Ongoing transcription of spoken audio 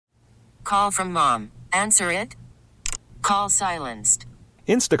Call from mom. Answer it. Call silenced.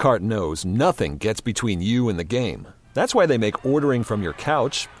 Instacart knows nothing gets between you and the game. That's why they make ordering from your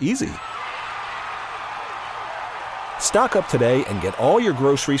couch easy. Stock up today and get all your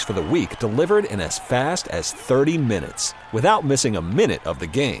groceries for the week delivered in as fast as 30 minutes without missing a minute of the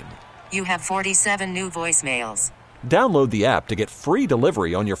game. You have 47 new voicemails. Download the app to get free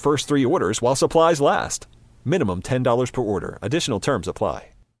delivery on your first 3 orders while supplies last. Minimum $10 per order. Additional terms apply.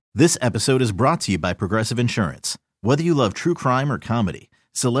 This episode is brought to you by Progressive Insurance. Whether you love true crime or comedy,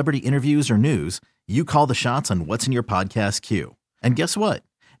 celebrity interviews or news, you call the shots on what's in your podcast queue. And guess what?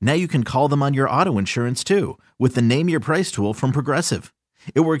 Now you can call them on your auto insurance too with the Name Your Price tool from Progressive.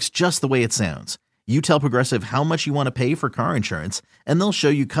 It works just the way it sounds. You tell Progressive how much you want to pay for car insurance, and they'll show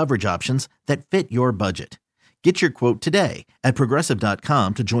you coverage options that fit your budget. Get your quote today at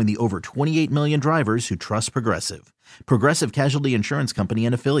Progressive.com to join the over 28 million drivers who trust Progressive. Progressive Casualty Insurance Company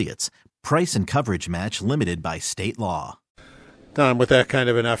and Affiliates. Price and coverage match limited by state law. Don, with that kind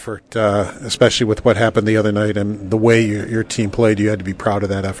of an effort, especially with what happened the other night and the way your team played, you had to be proud of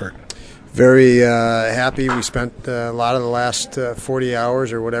that effort. Very happy. We spent a lot of the last 40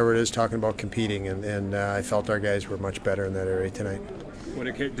 hours or whatever it is talking about competing, and I felt our guys were much better in that area tonight.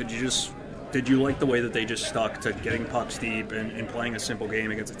 Did you like the way that they just stuck to getting pucks deep and playing a simple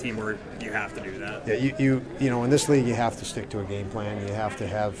game against a team where you have to do that? Yeah, you know, in this league you have to stick to a game plan. You have to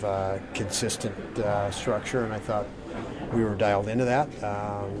have consistent structure, and I thought we were dialed into that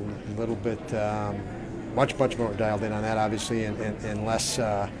a little bit, much more dialed in on that, obviously, and less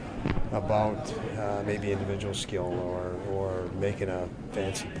about maybe individual skill or making a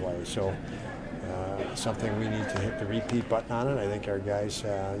fancy play. So something we need to hit the repeat button on it. I think our guys,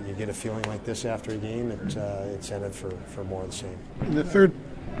 you get a feeling like this after a game, it's in it for more of the same. In the third,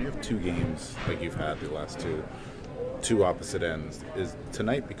 you have 2 games like you've had the last two opposite ends. Is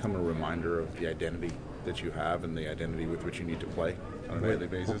tonight become a reminder of the identity that you have and the identity with which you need to play on a daily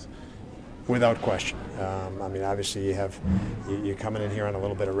basis? Without question. I mean, obviously you're coming in here on a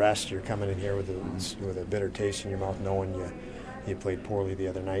little bit of rest. You're coming in here with a bitter taste in your mouth, knowing you played poorly the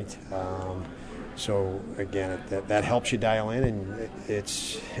other night. So again, that helps you dial in, and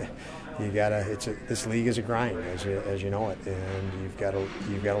this league is a grind, as you know it, and you've got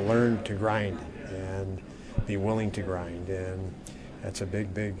to learn to grind and be willing to grind, and that's a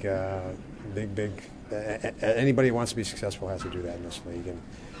big. Anybody who wants to be successful has to do that in this league, and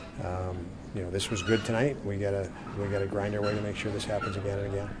this was good tonight. We gotta grind our way to make sure this happens again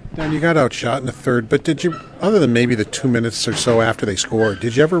and again. Dan, you got outshot in the third, but did you, other than maybe the 2 minutes or so after they scored,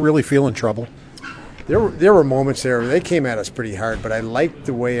 did you ever really feel in trouble? There were moments there where they came at us pretty hard, but I liked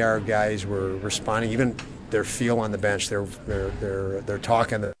the way our guys were responding. Even their feel on the bench, they're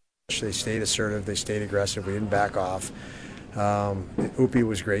talking. They stayed assertive. They stayed aggressive. We didn't back off. Upi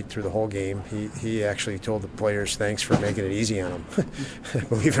was great through the whole game. He actually told the players thanks for making it easy on them,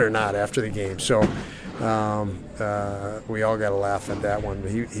 believe it or not, after the game. So we all got a laugh at that one.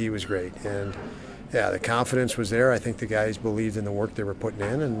 But he was great, and yeah, the confidence was there. I think the guys believed in the work they were putting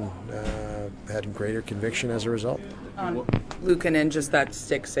in and had greater conviction as a result. Luukkonen, just that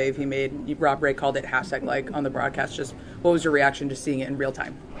stick save he made. Rob Ray called it #like on the broadcast. Just what was your reaction to seeing it in real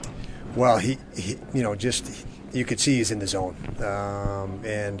time? Well, he you could see he's in the zone,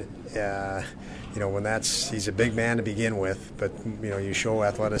 when he's a big man to begin with, but you show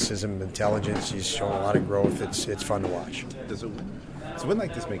athleticism, intelligence. He's shown a lot of growth. It's fun to watch. Does a win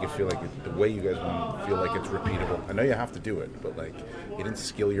like this make it feel like the way you guys won, feel like it's repeatable? I know you have to do it, but you didn't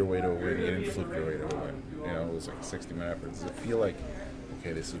skill your way to a win, you didn't fluke your way to a win. It was like a 60-minute effort. Does it feel like,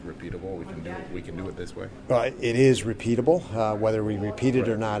 okay, this is repeatable, we can do it this way? Well, it is repeatable. Whether we repeat it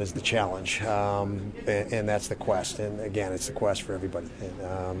or not is the challenge, and that's the quest. And again, it's the quest for everybody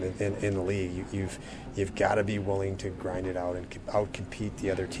in the league. You've got to be willing to grind it out and out-compete the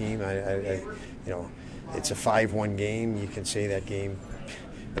other team. It's a 5-1 game. You can say that game,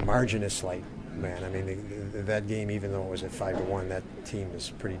 the margin is slight, man. I mean, that game, even though it was at 5-1, that team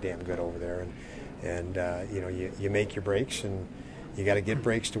is pretty damn good over there. And you make your breaks, and you got to get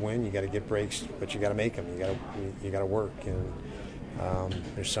breaks to win. You got to get breaks, but you got to make them. You got to work. And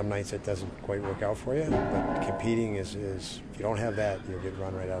there's some nights that doesn't quite work out for you. But competing is if you don't have that, you'll get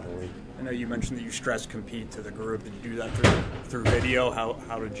run right out of the league. I know you mentioned that you stress compete to the group. Did you do that through video?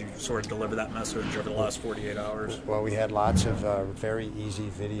 How did you sort of deliver that message over the last 48 hours? Well, we had lots of very easy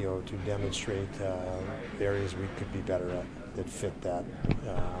video to demonstrate areas we could be better at that fit that.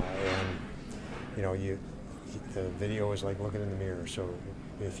 The video is like looking in the mirror. So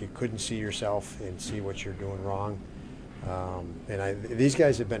if you couldn't see yourself and see what you're doing wrong, these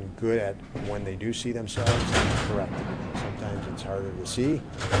guys have been good at when they do see themselves, correct. sometimes it's harder to see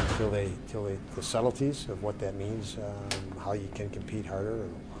till the subtleties of what that means, how you can compete harder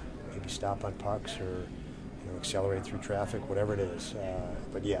and maybe stop on pucks or accelerate through traffic, whatever it is.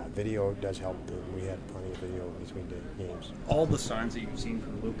 But yeah, video does help, and we had plenty of video between the games. All the signs that you've seen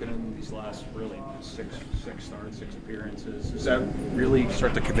from Luukkonen these last really six starts, 6 appearances, does that really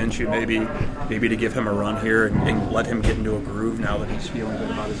start to convince you maybe to give him a run here and let him get into a groove now that he's feeling good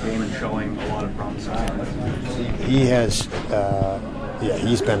about his game and showing a lot of promise? He has,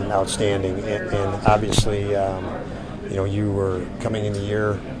 he's been outstanding, and obviously, you were coming in the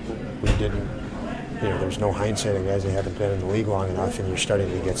year, we didn't. There's no hindsight of guys that haven't been in the league long enough, and you're starting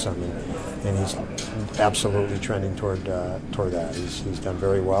to get some, and he's absolutely trending toward that. He's done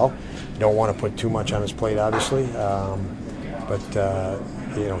very well. Don't want to put too much on his plate, obviously, but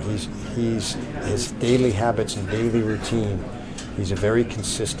he's his daily habits and daily routine. He's a very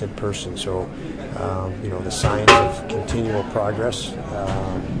consistent person, so the signs of continual progress,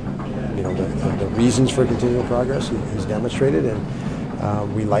 the reasons for continual progress, he's demonstrated, and.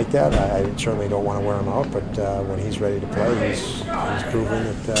 We like that. I certainly don't want to wear him out, but when he's ready to play, he's proven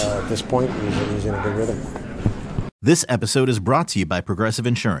that at this point he's in a good rhythm. This episode is brought to you by Progressive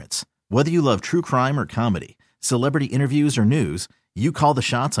Insurance. Whether you love true crime or comedy, celebrity interviews or news, you call the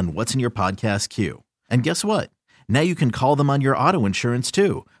shots on what's in your podcast queue. And guess what? Now you can call them on your auto insurance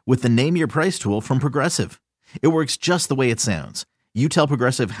too with the Name Your Price tool from Progressive. It works just the way it sounds. You tell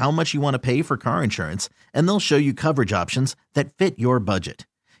Progressive how much you want to pay for car insurance, and they'll show you coverage options that fit your budget.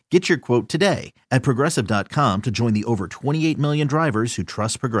 Get your quote today at Progressive.com to join the over 28 million drivers who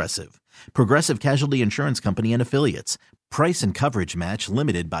trust Progressive. Progressive Casualty Insurance Company and Affiliates. Price and coverage match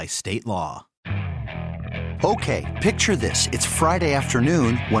limited by state law. Okay, picture this. It's Friday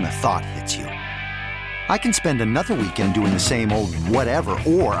afternoon when a thought hits you. I can spend another weekend doing the same old whatever,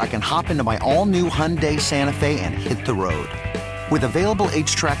 or I can hop into my all-new Hyundai Santa Fe and hit the road. With available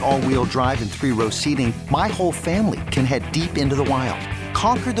H-Track all-wheel drive and 3-row seating, my whole family can head deep into the wild.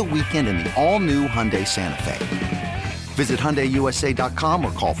 Conquer the weekend in the all-new Hyundai Santa Fe. Visit HyundaiUSA.com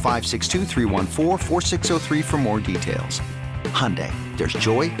or call 562-314-4603 for more details. Hyundai, there's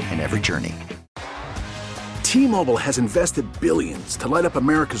joy in every journey. T-Mobile has invested billions to light up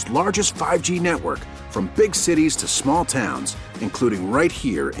America's largest 5G network, from big cities to small towns, including right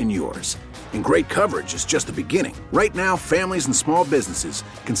here in yours. And great coverage is just the beginning. Right now, families and small businesses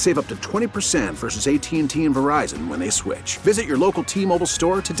can save up to 20% versus AT&T and Verizon when they switch. Visit your local T-Mobile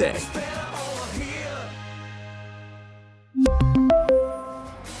store today.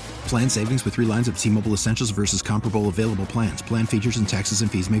 Plan savings with 3 lines of T-Mobile Essentials versus comparable available plans. Plan features and taxes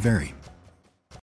and fees may vary.